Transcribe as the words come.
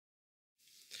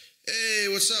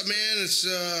what's up, man? It's,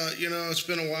 it's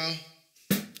been a while.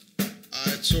 I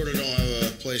sort of don't have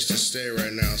a place to stay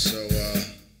right now, so,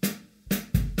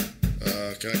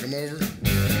 can I come over?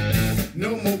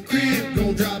 No more crib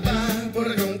gon' drive by,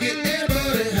 but I gon' get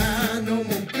everybody high. No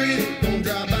more crib gon'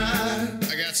 drive by.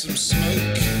 I got some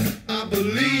smoke. I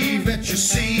believe that you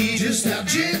see just how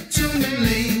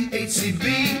gentlemanly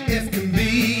HCBF can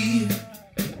be.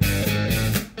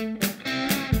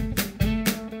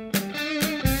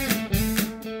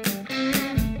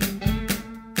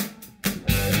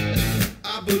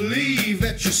 I believe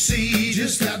that you see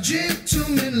just how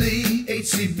gentlemanly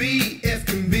HCBF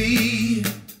can be.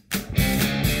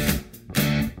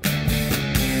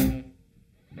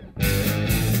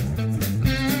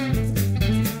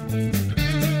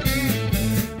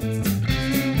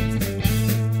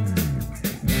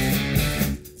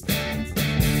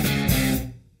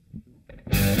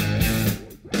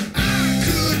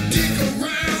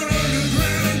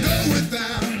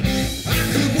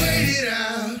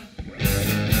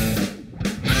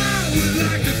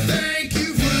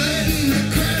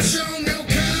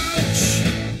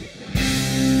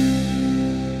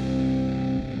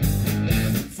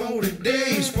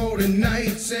 Days, 40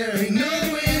 nights, there ain't no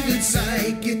end in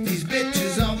sight. Get these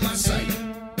bitches off my sight.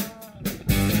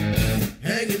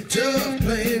 Hanging tough,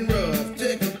 playing rough.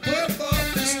 Take a puff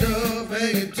off the stuff.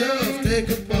 Hanging tough, take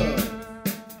a puff.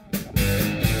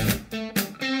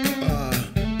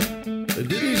 Didn't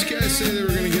these guys say they were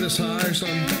gonna get us high or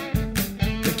something?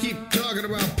 They keep talking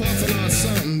about puffing on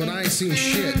something, but I ain't seen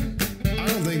shit. I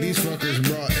don't think these fuckers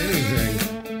brought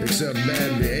anything except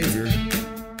bad behavior.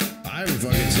 I haven't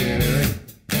fucking seen anything.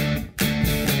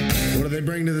 What do they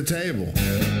bring to the table?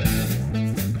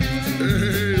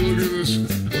 Hey, look at this.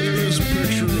 Look at this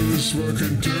picture of this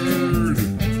fucking turd.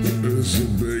 This is a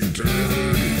big turd.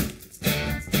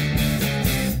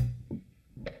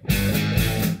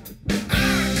 I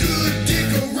could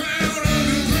dick around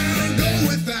underground, go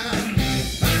without.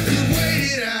 I could wait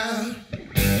it out.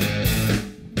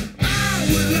 I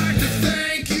would like to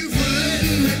thank you for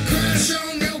letting me crash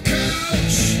on your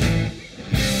couch.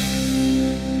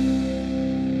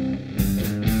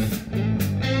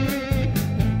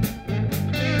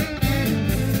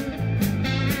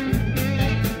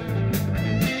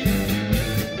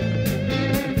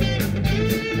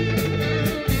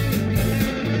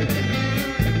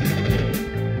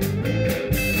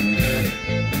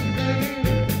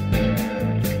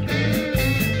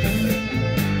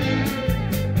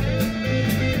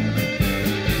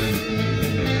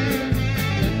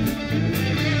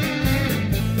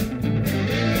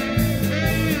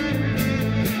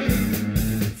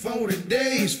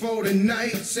 Days, 40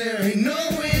 nights, there ain't no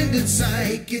end in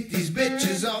sight. Get these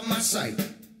bitches off my sight.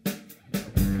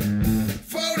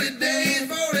 40 days,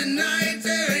 40 nights,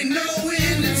 there ain't no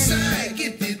end in sight.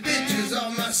 Get these bitches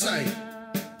off my sight.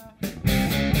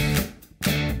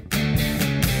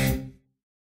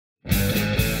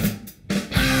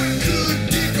 I could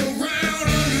dick around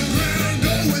underground,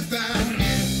 go without.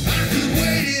 I could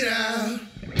wait it out.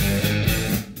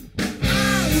 I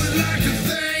would like to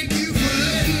thank you for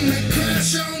letting me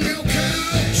crash on your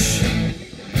couch.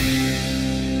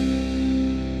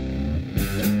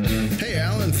 Hey,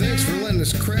 Alan, thanks for letting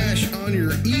us crash on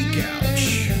your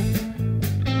e-couch.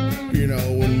 You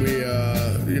know, when we,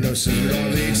 since we don't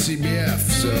have the HCBF,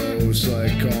 so it's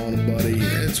like calling a buddy.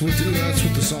 That's what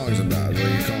the song's about, where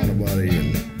you're calling a buddy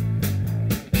and,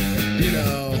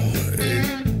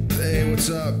 hey, what's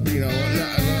up?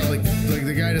 Not like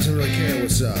the guy doesn't really care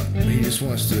what's up. He just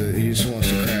wants to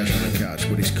crash on the couch,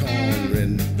 but he's calling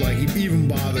and like he even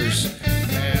bothers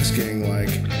asking like,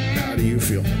 how do you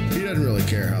feel? He doesn't really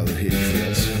care how he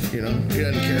feels, He doesn't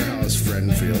care how his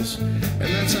friend feels, and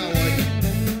that's how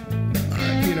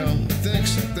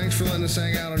thanks for letting us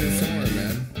hang out on your floor,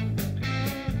 man.